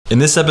In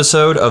this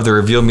episode of the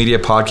Reveal Media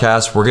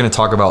podcast, we're going to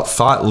talk about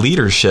thought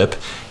leadership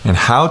and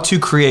how to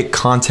create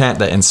content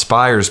that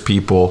inspires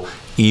people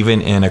even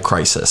in a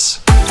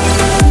crisis.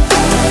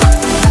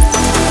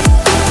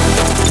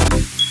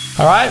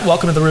 All right,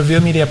 welcome to the Reveal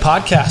Media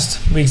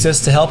podcast. We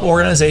exist to help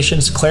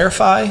organizations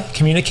clarify,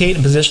 communicate,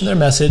 and position their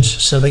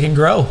message so they can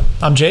grow.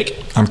 I'm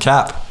Jake. I'm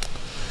Cap.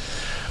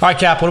 All right,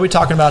 Cap, what are we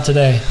talking about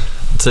today?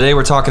 Today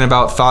we're talking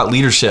about thought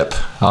leadership.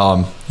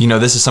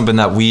 This is something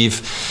that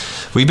we've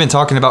been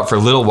talking about for a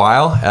little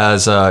while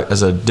as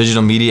a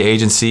digital media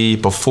agency.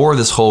 Before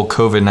this whole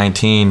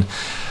COVID-19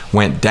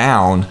 went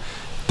down,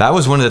 that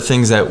was one of the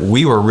things that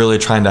we were really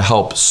trying to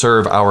help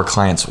serve our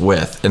clients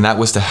with, and that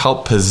was to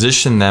help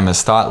position them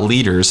as thought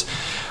leaders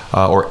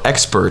or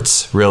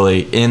experts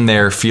really in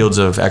their fields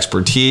of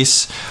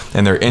expertise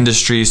and their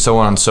industry, so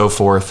on and so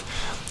forth.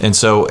 And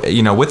so,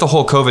 with the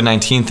whole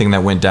COVID-19 thing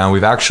that went down,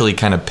 we've actually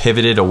kind of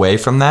pivoted away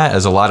from that,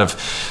 as a lot of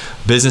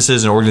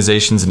businesses and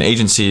organizations and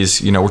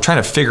agencies, we're trying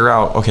to figure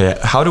out, okay,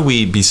 how do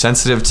we be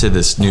sensitive to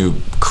this new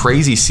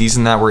crazy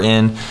season that we're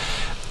in?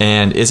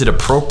 And is it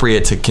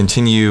appropriate to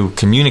continue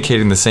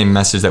communicating the same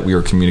message that we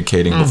were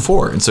communicating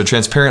before? And so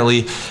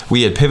transparently,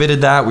 we had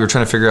pivoted that. We were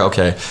trying to figure out,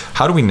 okay,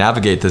 how do we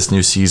navigate this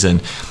new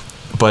season?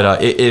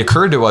 But it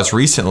occurred to us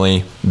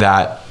recently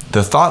that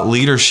the thought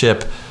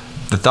leadership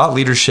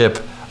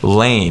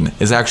lane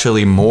is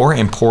actually more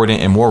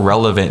important and more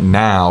relevant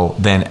now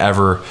than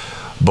ever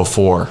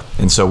before.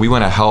 And so we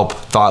want to help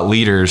thought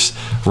leaders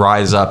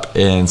rise up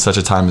in such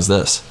a time as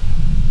this.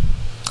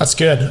 That's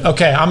good.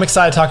 Okay, I'm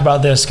excited to talk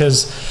about this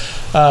because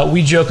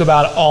we joke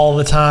about it all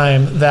the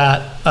time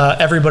that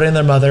everybody and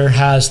their mother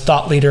has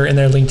thought leader in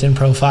their LinkedIn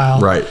profile.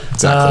 Right,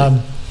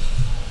 exactly.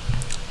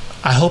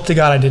 I hope to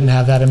God I didn't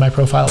have that in my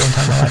profile at one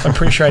time in my life. I'm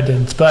pretty sure I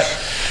didn't. But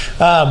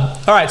all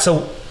right,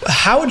 so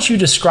how would you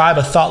describe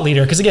a thought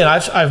leader? Because again,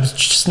 I've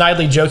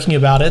snidely joking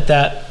about it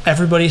that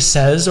everybody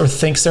says or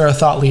thinks they're a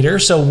thought leader.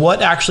 So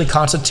what actually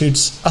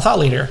constitutes a thought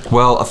leader?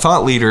 Well, a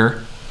thought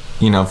leader,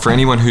 for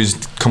anyone who's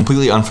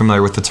completely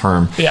unfamiliar with the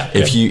term,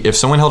 if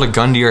someone held a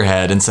gun to your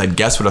head and said,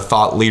 guess what a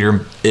thought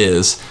leader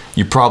is,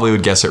 you probably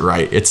would guess it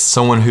right. It's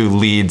someone who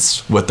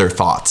leads with their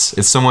thoughts.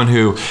 It's someone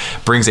who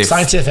brings a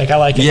scientific. I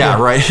like it. Yeah,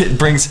 right. It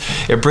brings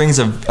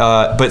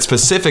but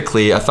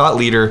specifically, a thought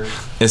leader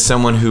is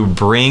someone who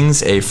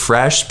brings a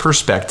fresh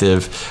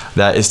perspective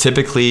that is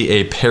typically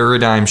a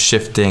paradigm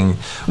shifting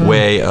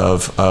way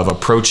of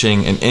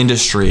approaching an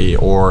industry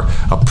or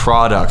a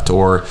product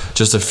or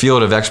just a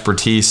field of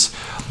expertise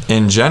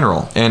in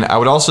general. And I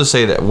would also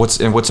say that what's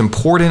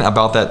important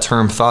about that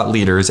term thought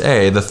leader is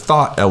the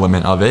thought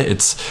element of it.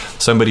 It's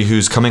somebody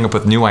who's coming up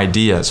with new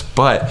ideas,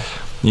 but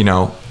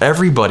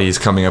everybody's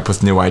coming up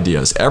with new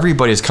ideas.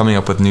 Everybody's coming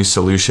up with new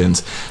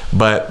solutions,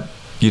 but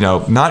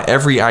not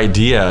every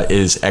idea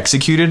is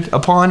executed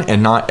upon,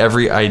 and not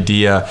every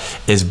idea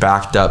is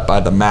backed up by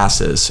the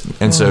masses.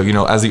 And so,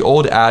 as the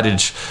old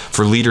adage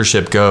for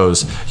leadership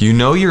goes,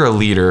 you're a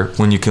leader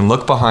when you can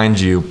look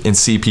behind you and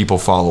see people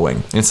following.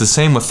 And it's the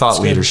same with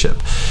thought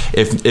leadership.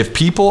 If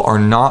people are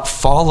not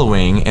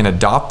following and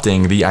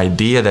adopting the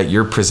idea that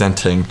you're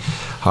presenting,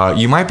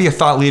 you might be a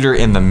thought leader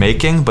in the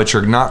making, but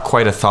you're not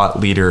quite a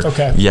thought leader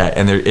yet.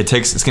 And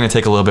it's going to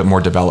take a little bit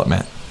more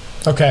development.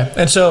 Okay.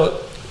 And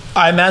so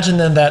I imagine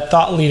then that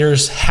thought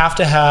leaders have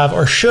to have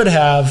or should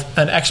have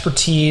an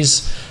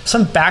expertise,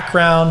 some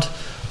background,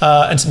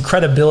 and some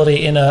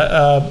credibility in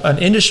an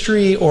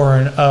industry or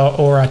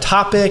a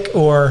topic,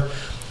 or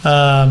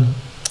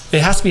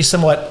it has to be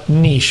somewhat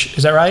niche.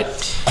 Is that right?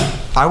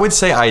 I would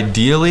say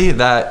ideally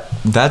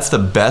that's the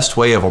best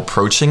way of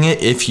approaching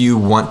it if you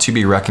want to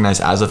be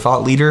recognized as a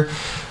thought leader.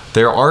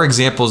 There are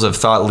examples of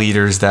thought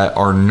leaders that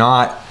are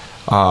not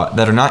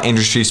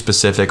industry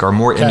specific, or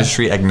more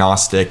industry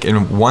agnostic.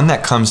 And one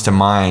that comes to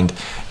mind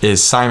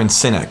is Simon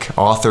Sinek,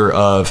 author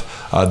of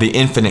The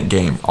Infinite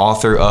Game,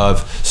 author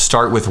of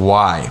Start With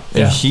Why.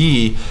 And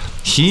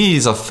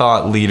he's a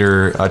thought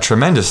leader, a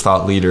tremendous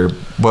thought leader,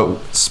 but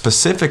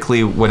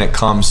specifically when it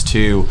comes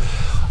to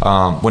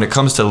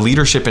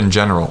leadership in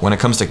general, when it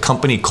comes to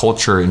company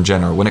culture in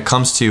general, when it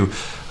comes to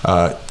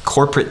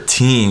corporate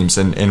teams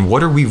and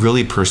what are we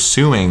really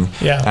pursuing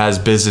as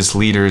business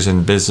leaders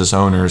and business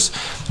owners.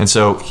 And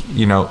so,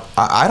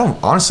 I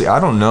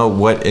don't know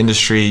what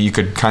industry you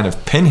could kind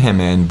of pin him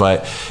in,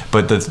 but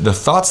the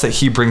thoughts that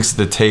he brings to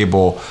the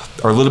table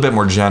are a little bit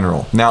more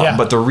general. Now,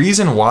 but the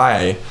reason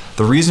why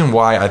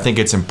I think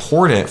it's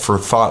important for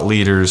thought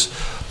leaders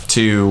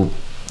to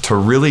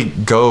really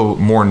go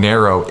more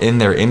narrow in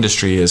their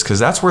industry is because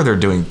that's where they're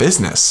doing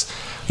business.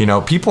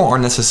 People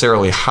aren't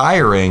necessarily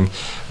hiring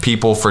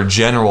people for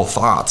general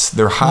thoughts.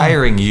 They're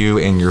hiring you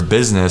and your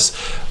business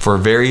for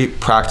very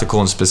practical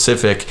and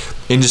specific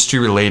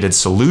industry-related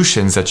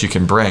solutions that you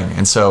can bring.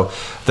 And so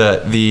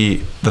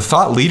the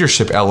thought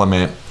leadership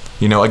element,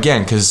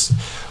 again, because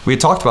we had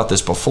talked about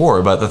this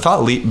before, but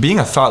being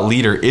a thought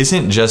leader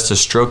isn't just to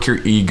stroke your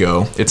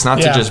ego. It's not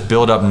to just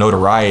build up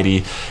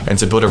notoriety and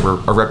to build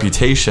a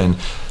reputation,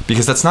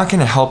 because that's not going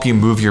to help you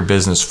move your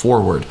business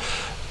forward.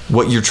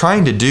 what you're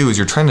trying to do is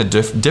you're trying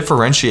to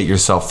differentiate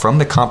yourself from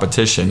the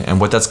competition, and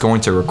what that's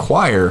going to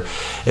require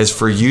is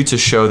for you to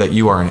show that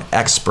you are an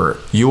expert.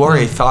 You are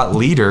a thought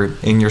leader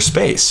in your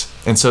space.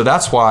 And so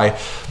that's why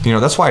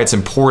it's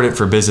important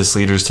for business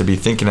leaders to be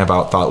thinking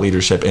about thought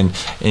leadership and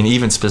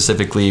even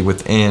specifically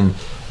within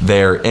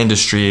their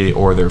industry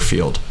or their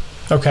field.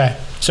 Okay.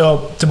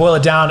 So to boil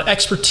it down,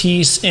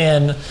 expertise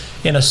in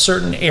a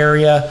certain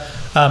area,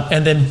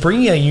 and then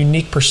bringing a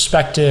unique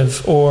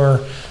perspective or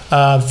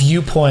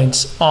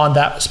viewpoints on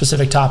that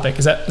specific topic.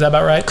 Is that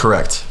about right?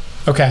 Correct.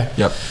 Okay.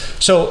 Yep.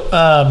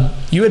 So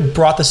you had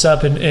brought this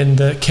up in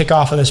the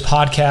kickoff of this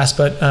podcast,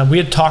 but we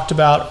had talked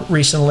about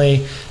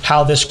recently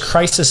how this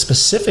crisis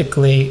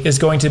specifically is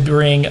going to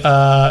bring,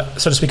 so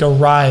to speak, a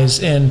rise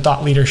in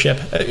thought leadership.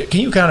 Can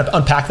you kind of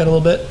unpack that a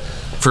little bit?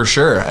 For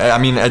sure. I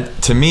mean,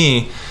 to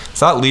me,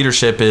 thought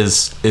leadership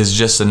is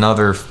just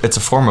it's a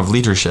form of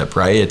leadership,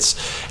 right?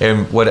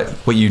 And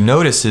what you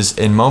notice is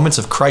in moments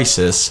of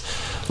crisis,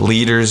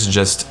 leaders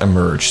just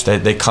emerge.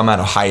 They come out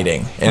of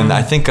hiding. And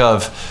I think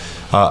of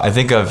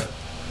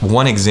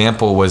one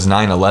example was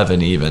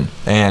 9/11 even.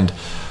 And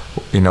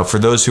for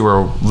those who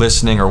are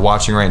listening or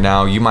watching right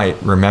now, you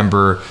might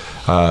remember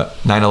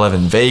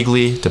 9/11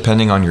 vaguely,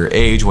 depending on your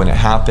age when it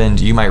happened.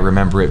 You might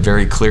remember it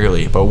very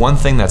clearly. But one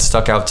thing that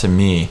stuck out to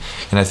me,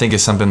 and I think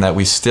is something that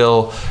we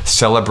still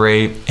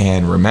celebrate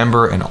and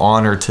remember and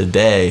honor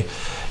today,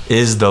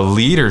 is the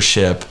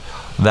leadership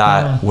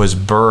that was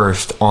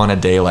birthed on a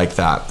day like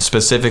that,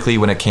 specifically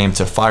when it came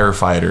to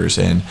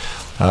firefighters and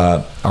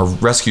our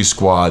rescue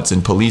squads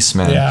and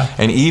policemen,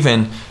 and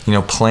even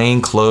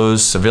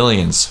plainclothes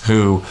civilians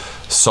who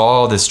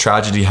saw this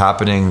tragedy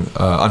happening,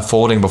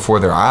 unfolding before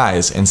their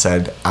eyes, and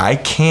said, "I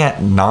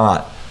can't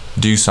not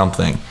do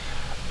something."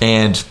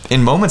 And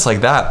in moments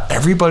like that,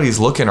 everybody's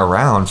looking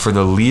around for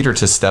the leader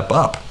to step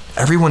up.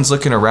 Everyone's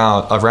looking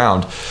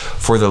around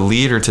for the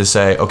leader to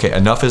say, "Okay,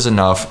 enough is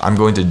enough. I'm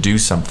going to do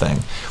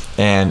something."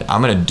 And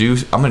I'm gonna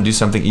do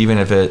something even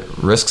if it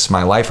risks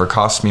my life or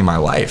costs me my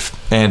life.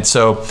 And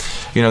so,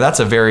 that's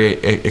a very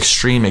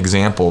extreme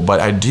example, but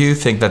I do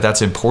think that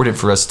that's important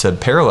for us to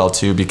parallel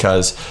to,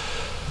 because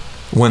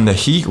when the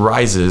heat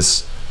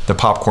rises, the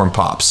popcorn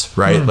pops,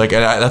 right? Like,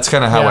 and that's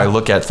kind of how I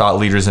look at thought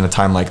leaders in a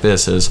time like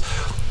this, is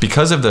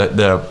because of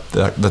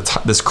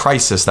this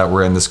crisis that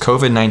we're in, this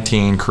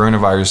COVID-19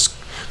 coronavirus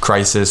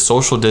crisis.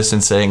 Social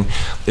distancing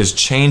is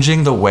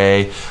changing the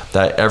way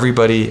that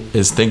everybody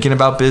is thinking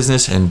about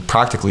business and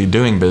practically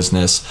doing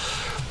business.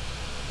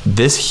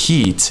 This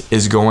heat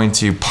is going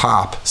to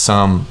pop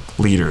some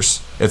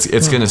leaders. It's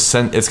going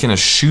to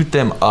shoot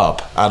them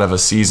up out of a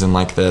season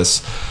like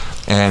this,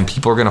 and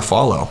people are going to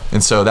follow.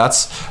 And so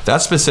that's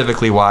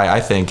specifically why I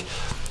think,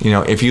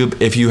 if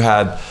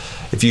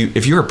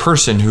you're a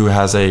person who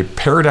has a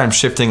paradigm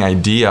shifting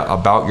idea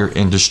about your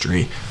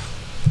industry,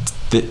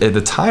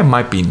 the time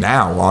might be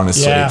now,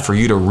 honestly, for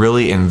you to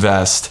really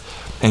invest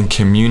in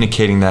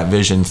communicating that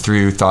vision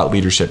through thought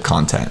leadership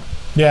content.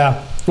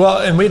 Yeah. Well,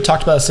 and we had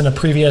talked about this in a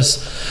previous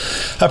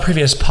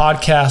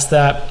podcast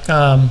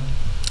that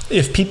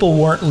if people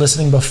weren't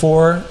listening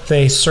before,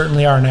 they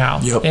certainly are now.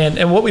 Yep.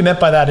 And what we meant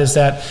by that is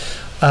that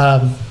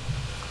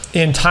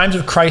in times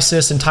of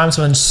crisis, in times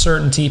of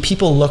uncertainty,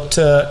 people look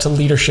to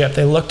leadership.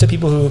 They look to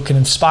people who can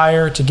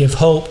inspire, to give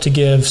hope, to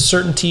give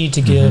certainty, to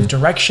give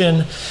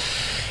direction.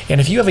 And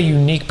if you have a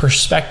unique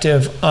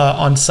perspective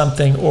on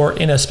something or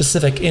in a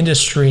specific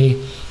industry,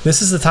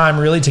 this is the time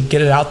really to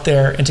get it out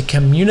there and to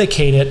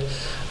communicate it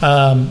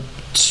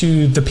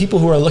to the people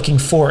who are looking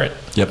for it.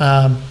 Yep.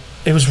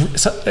 It was,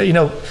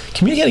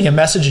 communicating a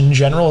message in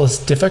general is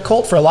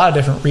difficult for a lot of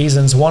different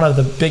reasons. One of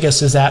the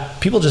biggest is that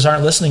people just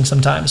aren't listening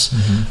sometimes.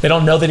 They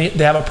don't know that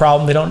they have a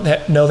problem. They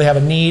don't know they have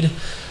a need,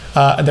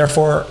 and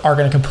therefore are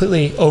going to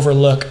completely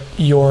overlook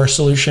your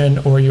solution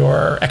or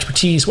your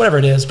expertise, whatever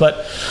it is.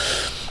 But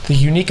the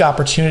unique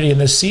opportunity in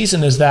this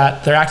season is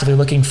that they're actively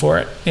looking for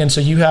it. And so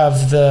you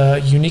have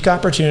the unique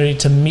opportunity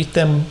to meet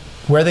them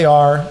where they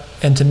are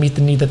and to meet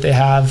the need that they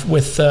have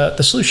with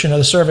the solution or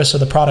the service or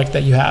the product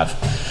that you have.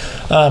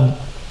 All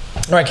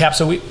right, Cap,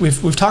 so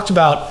we've talked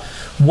about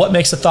what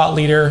makes a thought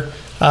leader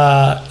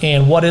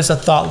and what is a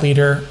thought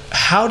leader.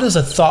 How does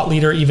a thought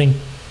leader even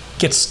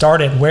get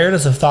started? Where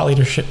does a thought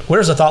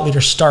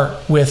leader start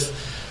with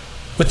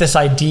this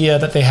idea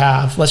that they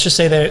have? Let's just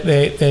say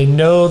they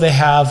know they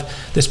have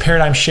this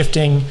paradigm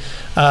shifting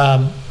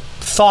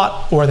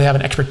thought, or they have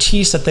an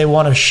expertise that they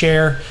want to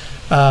share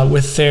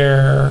with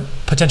their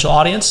potential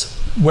audience.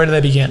 Where do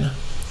they begin?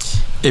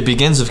 It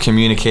begins with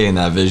communicating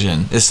that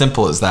vision. As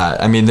simple as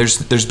that. I mean,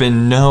 there's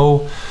been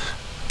no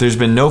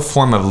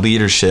form of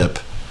leadership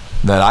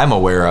that I'm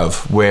aware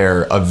of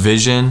where a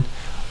vision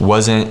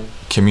wasn't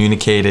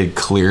communicated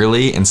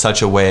clearly in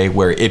such a way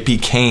where it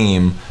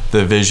became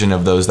the vision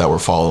of those that were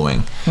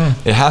following.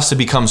 It has to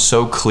become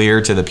so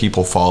clear to the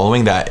people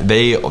following that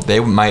they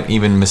might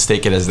even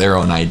mistake it as their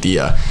own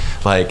idea.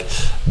 Like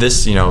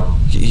this,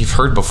 you've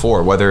heard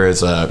before, whether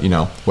it's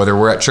whether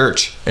we're at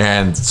church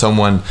and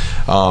someone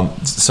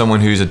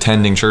who's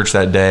attending church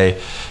that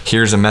day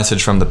hears a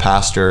message from the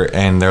pastor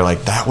and they're like,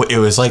 it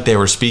was like they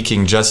were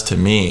speaking just to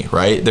me,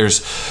 right?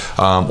 There's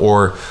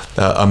or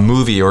a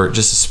movie or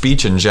just a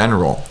speech in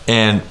general.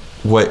 And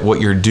what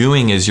you're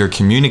doing is you're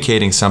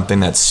communicating something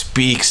that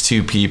speaks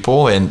to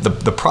people. And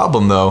the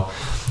problem though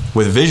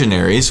with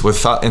visionaries,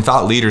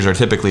 thought leaders are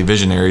typically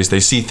visionaries.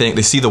 They see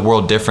the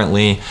world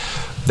differently.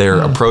 They're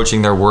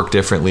approaching their work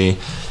differently.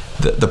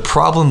 The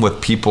problem with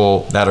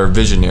people that are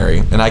visionary,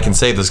 and I can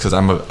say this because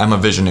I'm a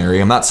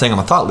visionary. I'm not saying I'm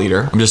a thought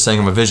leader. I'm just saying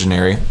I'm a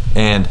visionary.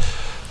 And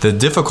the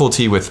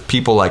difficulty with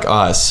people like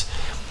us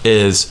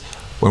is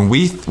when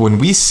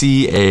we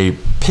see a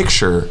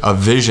picture, a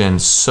vision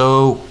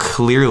so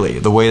clearly,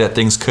 the way that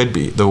things could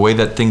be, the way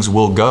that things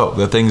will go,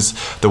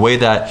 the way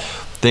that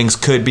things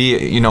could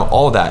be,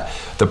 all that.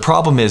 The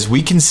problem is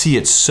we can see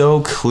it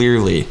so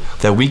clearly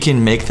that we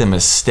can make the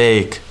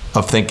mistake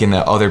of thinking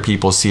that other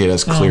people see it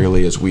as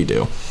clearly as we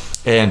do.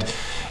 And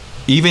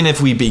even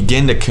if we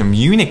begin to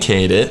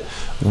communicate it,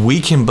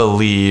 we can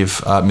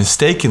believe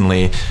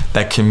mistakenly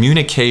that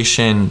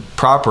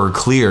proper,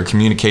 clear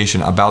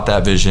communication about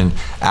that vision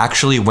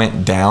actually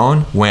went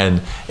down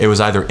when it was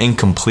either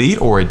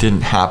incomplete or it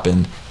didn't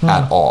happen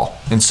at all.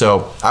 And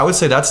so I would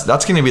say that's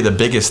going to be the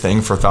biggest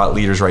thing for thought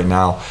leaders right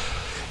now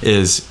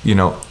is,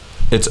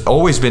 it's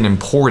always been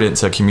important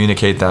to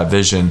communicate that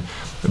vision,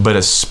 but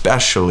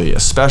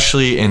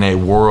especially in a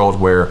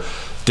world where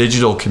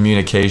digital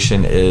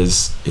communication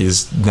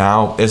is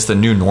now, it's the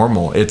new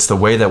normal. It's the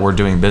way that we're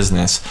doing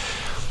business.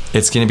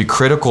 It's going to be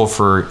critical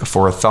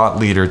for a thought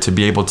leader to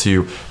be able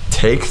to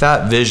take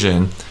that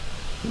vision,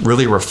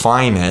 really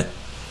refine it,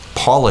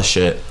 polish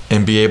it,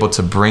 and be able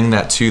to bring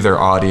that to their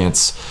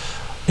audience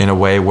in a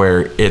way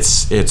where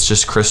it's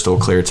just crystal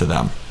clear to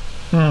them.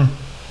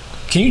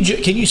 Can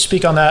you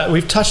speak on that?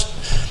 We've touched,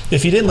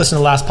 if you didn't listen to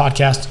the last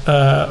podcast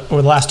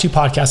or the last two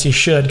podcasts, you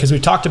should, because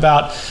we've talked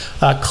about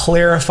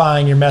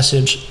clarifying your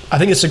message. I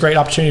think it's a great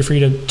opportunity for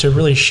you to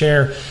really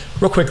share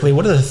real quickly.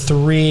 What are the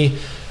three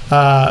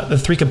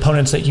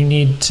components that you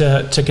need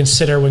to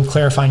consider when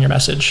clarifying your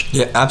message?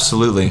 Yeah,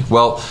 absolutely.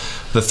 Well,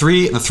 the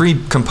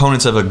three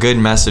components of a good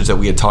message that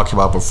we had talked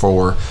about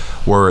before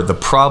were the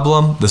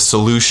problem, the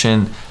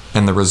solution,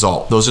 and the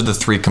result. Those are the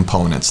three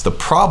components. The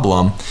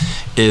problem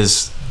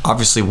is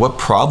obviously, what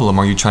problem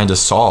are you trying to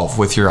solve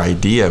with your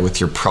idea, with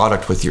your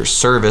product, with your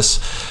service,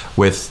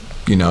 with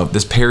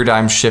this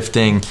paradigm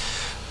shifting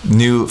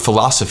new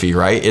philosophy,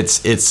 right?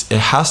 It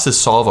has to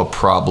solve a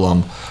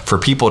problem for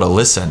people to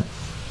listen.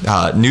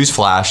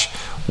 Newsflash: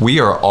 we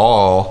are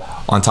all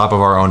on top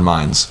of our own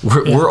minds.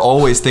 We're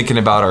always thinking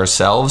about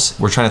ourselves.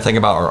 We're trying to think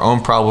about our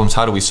own problems.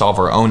 How do we solve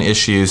our own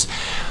issues?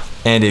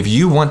 And if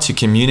you want to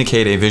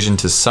communicate a vision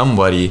to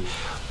somebody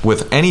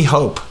with any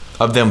hope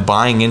of them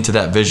buying into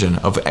that vision,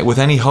 with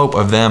any hope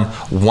of them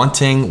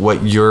wanting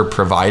what you're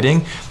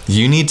providing,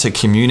 you need to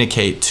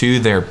communicate to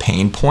their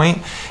pain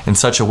point in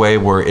such a way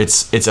where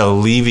it's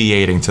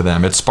alleviating to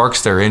them. It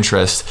sparks their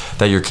interest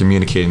that you're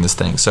communicating this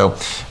thing. So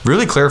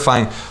really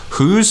clarifying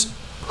whose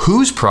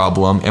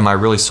problem am I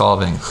really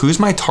solving? Who's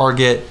my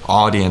target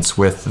audience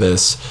with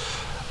this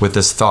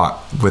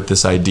thought, with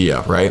this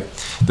idea, right?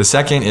 The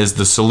second is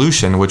the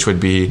solution, which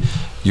would be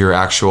your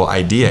actual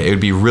idea. It would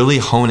be really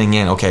honing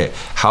in, okay,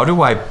 how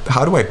do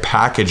I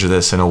package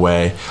this in a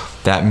way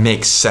that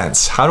makes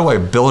sense? How do I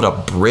build a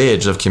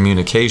bridge of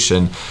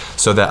communication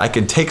so that I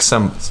can take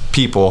some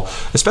people,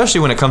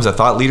 especially when it comes to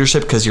thought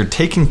leadership, because you're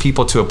taking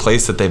people to a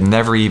place that they've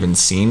never even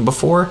seen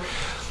before.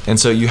 And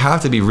so you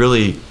have to be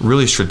really,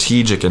 really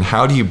strategic in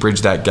how do you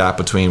bridge that gap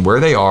between where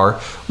they are,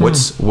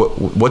 what's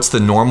the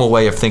normal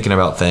way of thinking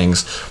about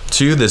things,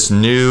 to this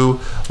new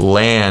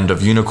land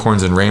of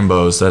unicorns and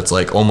rainbows that's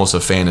like almost a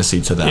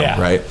fantasy to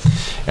them, right?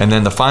 And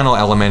then the final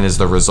element is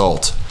the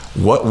result.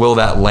 What will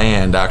that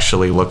land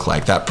actually look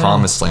like, that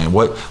promised land?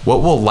 What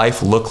will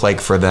life look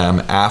like for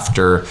them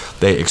after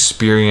they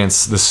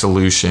experience the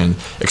solution,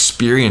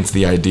 experience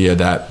the idea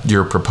that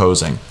you're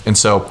proposing? And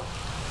so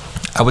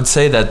I would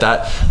say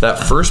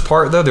that first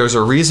part, though, there's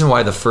a reason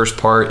why the first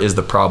part is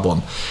the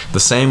problem. The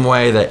same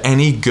way that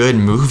any good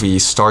movie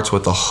starts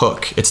with a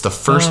hook. It's the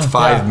first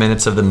 5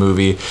 minutes of the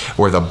movie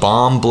where the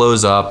bomb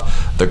blows up,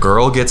 the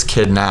girl gets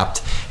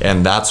kidnapped,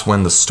 and that's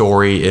when the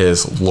story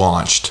is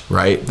launched,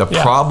 right? The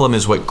problem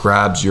is what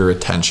grabs your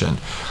attention.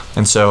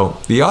 And so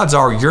the odds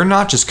are you're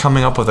not just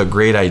coming up with a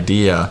great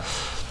idea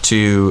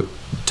to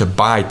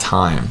buy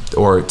time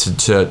or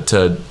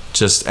to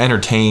just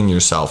entertain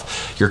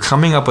yourself. You're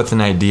coming up with an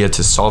idea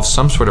to solve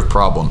some sort of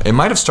problem. It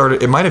might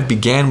have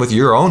began with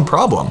your own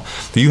problem.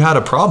 You had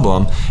a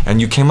problem and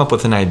you came up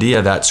with an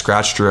idea that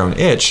scratched your own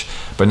itch,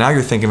 but now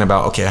you're thinking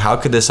about, okay, how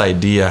could this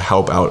idea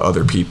help out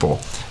other people?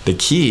 The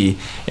key,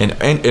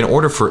 in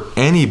order for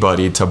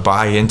anybody to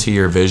buy into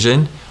your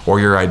vision or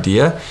your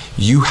idea,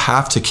 you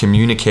have to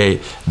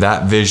communicate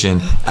that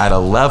vision at a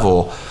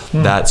level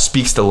that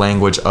speaks the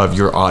language of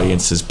your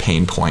audience's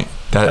pain point.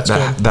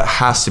 That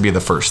has to be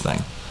the first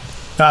thing.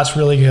 That's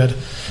really good.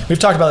 We've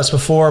talked about this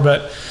before,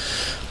 but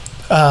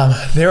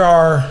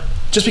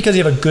just because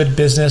you have a good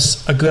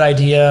business, a good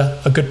idea,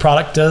 a good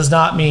product does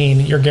not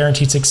mean you're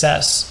guaranteed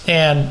success.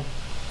 And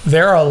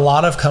there are a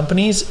lot of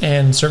companies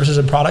and services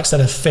and products that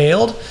have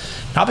failed,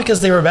 not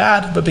because they were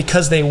bad, but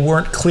because they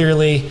weren't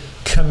clearly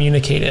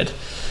communicated.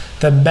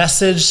 The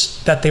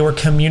message that they were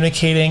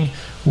communicating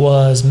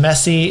was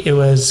messy, it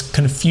was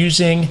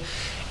confusing,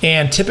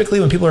 and typically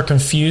when people are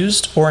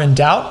confused or in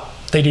doubt,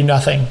 they do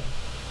nothing.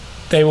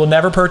 They will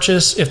never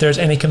purchase if there's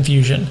any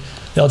confusion.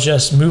 They'll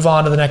just move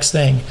on to the next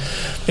thing.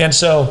 And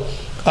so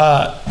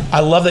I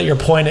love that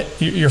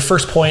your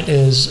first point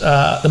is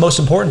the most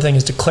important thing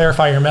is to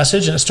clarify your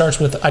message, and it starts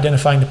with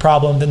identifying the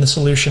problem, then the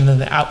solution, then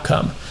the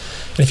outcome.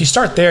 And if you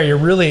start there, you're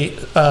really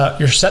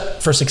you're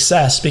set for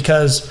success,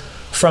 because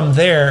from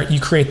there you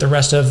create the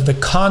rest of the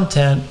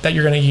content that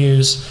you're going to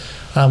use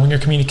when you're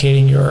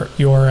communicating your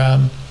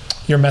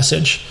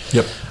message.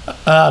 Yep.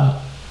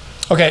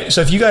 Okay,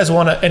 so if you guys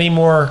want any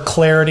more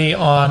clarity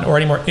on or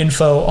any more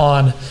info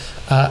on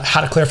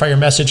how to clarify your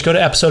message, go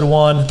to episode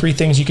 1, 3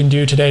 things you can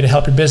do today to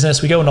help your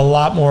business. We go into a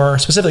lot more,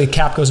 specifically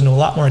Cap goes into a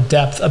lot more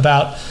depth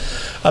about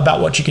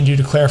what you can do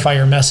to clarify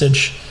your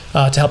message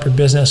to help your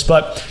business.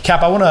 But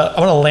Cap, I want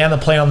to land the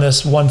plane on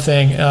this one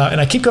thing,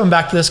 and I keep coming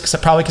back to this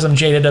because I'm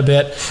jaded a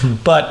bit,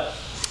 but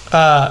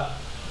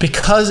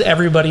because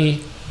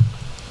everybody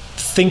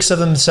thinks of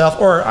themselves,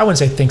 or I wouldn't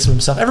say thinks of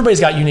themselves, everybody's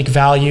got unique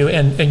value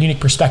and unique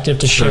perspective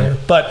to share.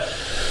 But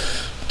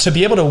to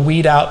be able to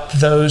weed out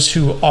those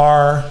who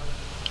are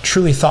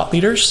truly thought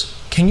leaders,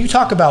 can you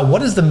talk about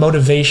what is the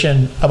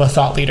motivation of a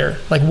thought leader?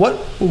 Like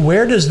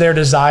where does their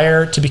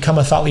desire to become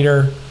a thought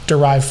leader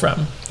derive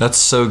from? That's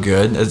so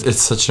good.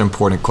 It's such an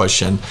important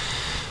question.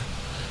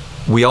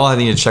 We all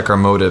need to check our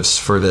motives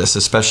for this,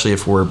 especially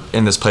if we're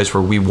in this place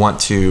where we want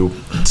to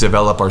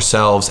develop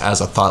ourselves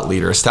as a thought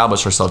leader,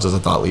 establish ourselves as a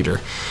thought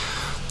leader.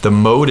 The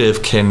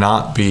motive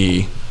cannot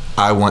be,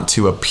 I want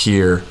to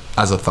appear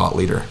as a thought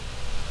leader,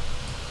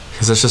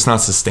 because it's just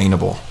not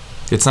sustainable.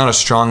 It's not a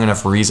strong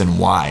enough reason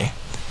why.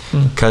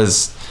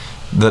 Because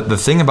the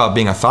thing about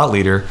being a thought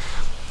leader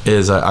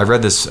is I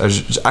read this,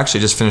 I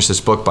actually just finished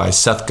this book by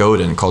Seth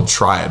Godin called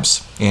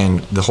Tribes. And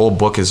the whole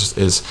book is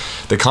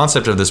the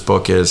concept of this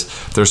book is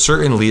there's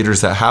certain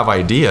leaders that have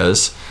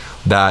ideas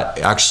that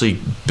actually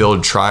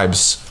build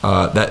tribes,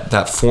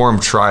 that form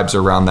tribes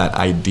around that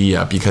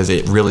idea, because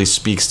it really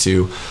speaks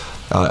to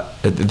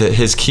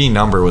his key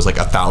number was like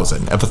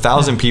 1,000. If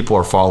 1,000 people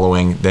are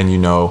following, then you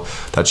know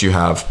that you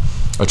have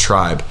a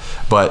tribe.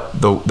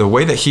 But the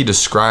way that he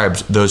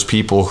described those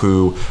people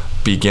who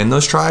begin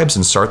those tribes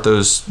and start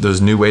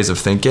those new ways of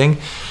thinking,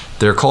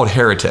 they're called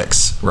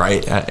heretics,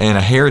 right? And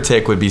a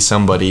heretic would be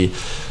somebody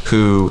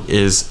who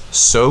is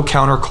so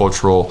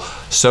countercultural,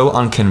 so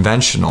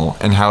unconventional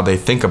in how they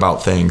think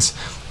about things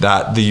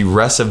that the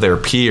rest of their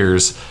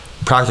peers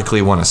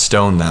practically want to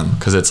stone them,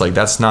 because it's like,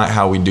 that's not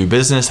how we do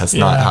business. That's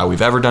not how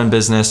we've ever done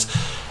business.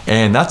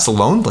 And that's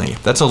lonely.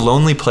 That's a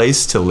lonely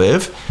place to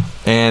live.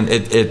 And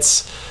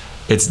it's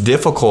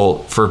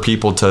difficult for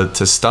people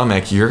to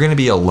stomach. You're going to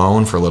be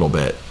alone for a little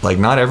bit. Like,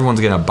 not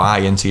everyone's going to buy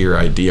into your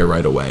idea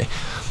right away.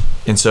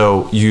 And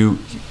so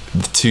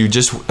to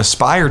just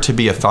aspire to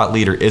be a thought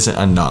leader isn't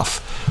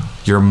enough.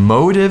 Your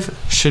motive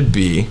should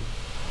be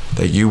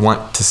that you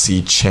want to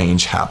see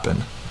change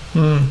happen.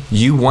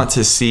 You want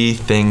to see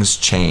things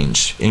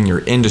change in your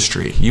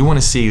industry. You want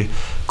to see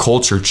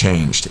culture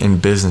changed in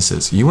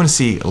businesses. You want to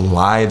see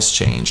lives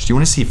changed. You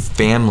want to see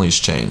families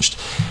changed.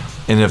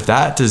 And if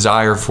that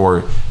desire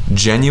for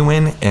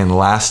genuine and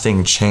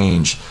lasting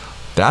change,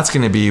 that's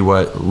going to be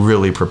what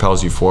really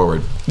propels you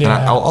forward. Yeah.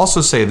 And I'll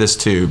also say this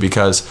too,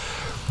 because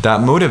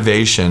that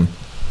motivation,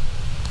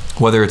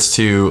 whether it's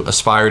to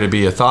aspire to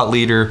be a thought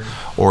leader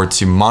or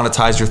to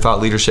monetize your thought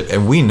leadership,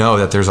 and we know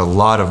that there's a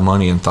lot of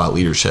money in thought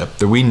leadership.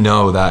 That we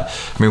know that,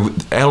 the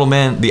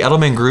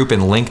Edelman Group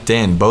and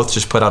LinkedIn both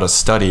just put out a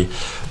study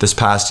this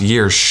past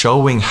year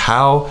showing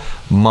how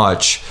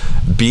much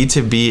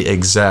B2B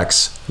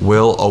execs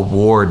will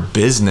award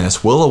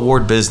business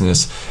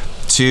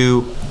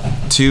to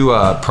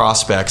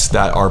prospects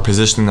that are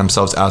positioning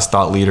themselves as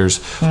thought leaders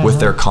with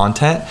their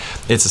content.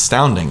 It's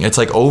astounding. It's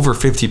like over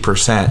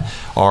 50%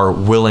 are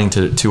willing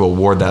to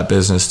award that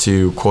business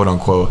to quote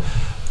unquote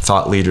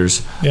thought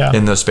leaders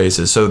in those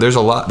spaces. So there's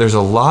a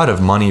lot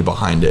of money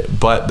behind it.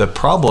 But the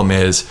problem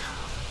is,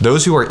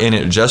 those who are in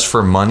it just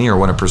for money or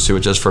want to pursue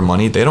it just for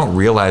money, they don't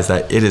realize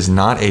that it is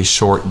not a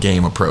short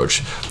game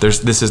approach.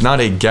 This is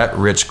not a get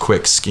rich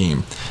quick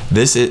scheme.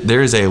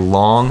 There is a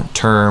long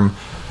term.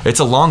 It's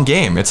a long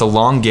game. It's a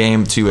long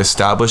game to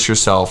establish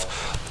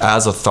yourself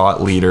as a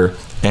thought leader,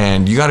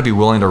 and you got to be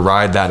willing to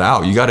ride that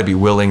out. You got to be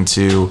willing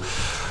to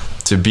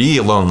be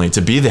lonely,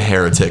 to be the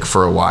heretic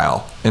for a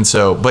while. And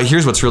so, but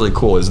here's what's really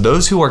cool is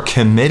those who are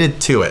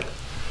committed to it,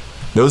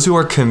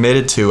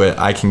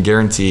 I can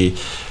guarantee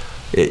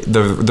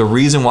the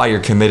reason why you're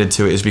committed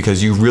to it is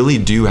because you really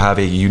do have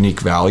a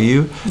unique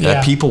value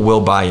that people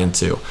will buy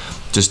into.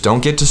 Just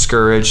don't get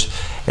discouraged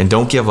and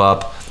don't give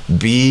up.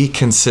 Be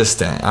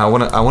consistent. I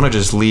want to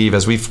just leave,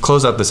 as we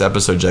close out this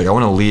episode, Jake, I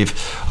want to leave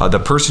the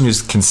person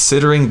who's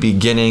considering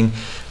beginning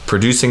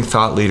producing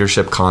thought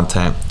leadership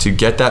content to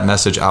get that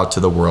message out to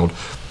the world.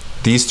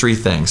 These 3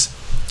 things: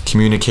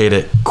 communicate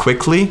it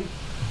quickly,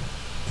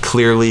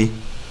 clearly,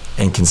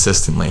 and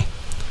consistently.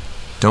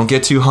 Don't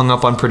get too hung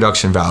up on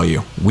production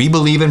value. We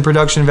believe in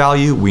production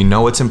value. We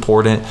know it's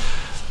important,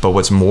 but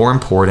what's more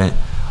important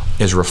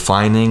is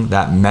refining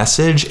that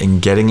message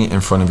and getting it in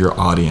front of your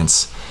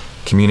audience.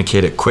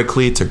 Communicate it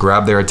quickly to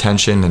grab their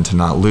attention and to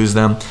not lose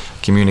them.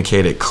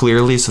 Communicate it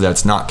clearly so that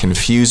it's not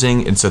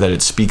confusing and so that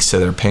it speaks to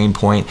their pain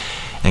point.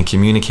 And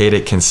communicate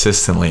it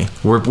consistently.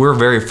 We're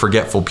very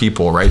forgetful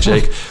people, right,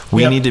 Jake?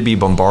 We need to be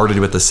bombarded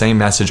with the same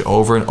message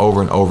over and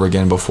over and over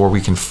again before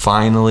we can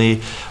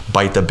finally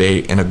bite the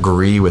bait and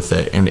agree with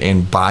it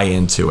and buy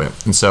into it.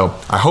 And so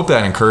I hope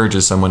that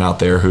encourages someone out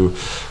there who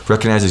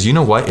recognizes, you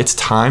know what, it's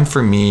time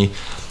for me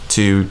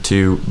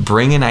to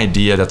bring an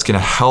idea that's going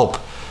to help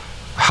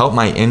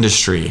my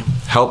industry,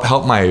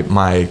 help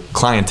my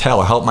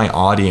clientele, help my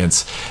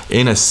audience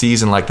in a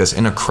season like this,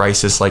 in a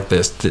crisis like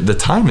this. The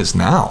time is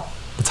now.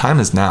 The time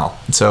is now.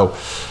 So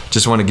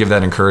just want to give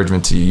that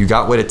encouragement to you. You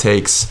got what it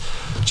takes.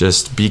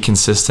 Just be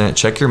consistent,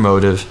 check your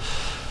motive,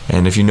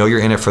 and if you know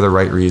you're in it for the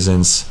right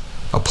reasons,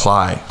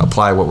 apply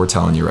what we're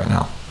telling you right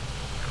now.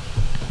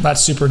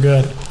 That's super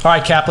good. All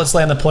right, Cap, let's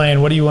land the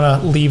plane. What do you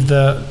want to leave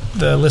the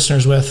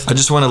listeners with? I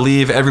just want to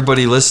leave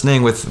everybody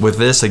listening with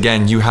this.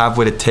 Again, you have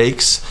what it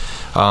takes.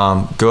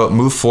 Go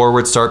move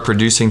forward, start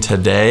producing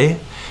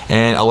today,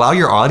 and allow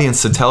your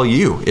audience to tell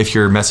you if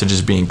your message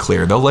is being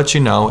clear. They'll let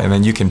you know, and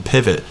then you can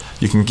pivot.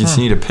 You can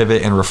continue to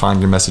pivot and refine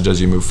your message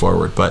as you move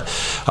forward. But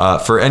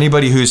for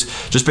anybody who's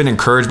just been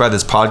encouraged by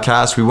this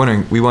podcast, we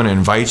want to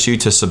invite you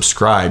to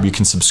subscribe. You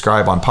can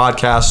subscribe on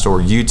podcast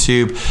or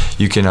YouTube.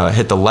 You can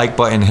hit the like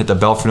button, hit the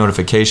bell for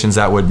notifications.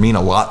 That would mean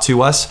a lot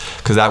to us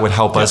because that would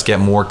help us get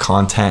more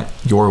content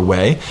your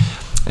way.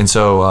 And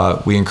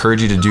so we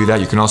encourage you to do that.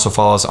 You can also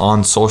follow us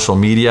on social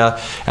media.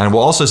 And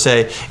we'll also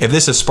say, if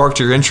this has sparked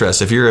your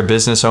interest, if you're a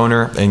business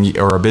owner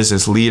or a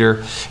business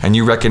leader and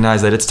you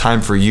recognize that it's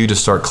time for you to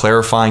start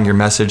clarifying your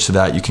message so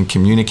that you can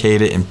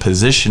communicate it and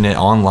position it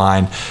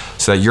online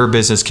so that your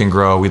business can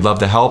grow, we'd love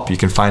to help. You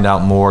can find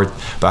out more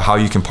about how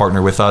you can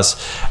partner with us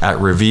at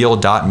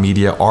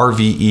rveal.media,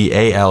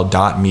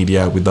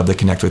 rveal.media. We'd love to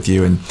connect with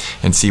you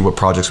and see what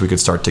projects we could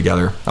start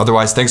together.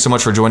 Otherwise, thanks so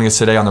much for joining us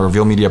today on the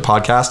Reveal Media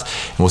podcast,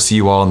 and we'll see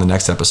you all in the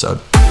next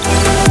episode.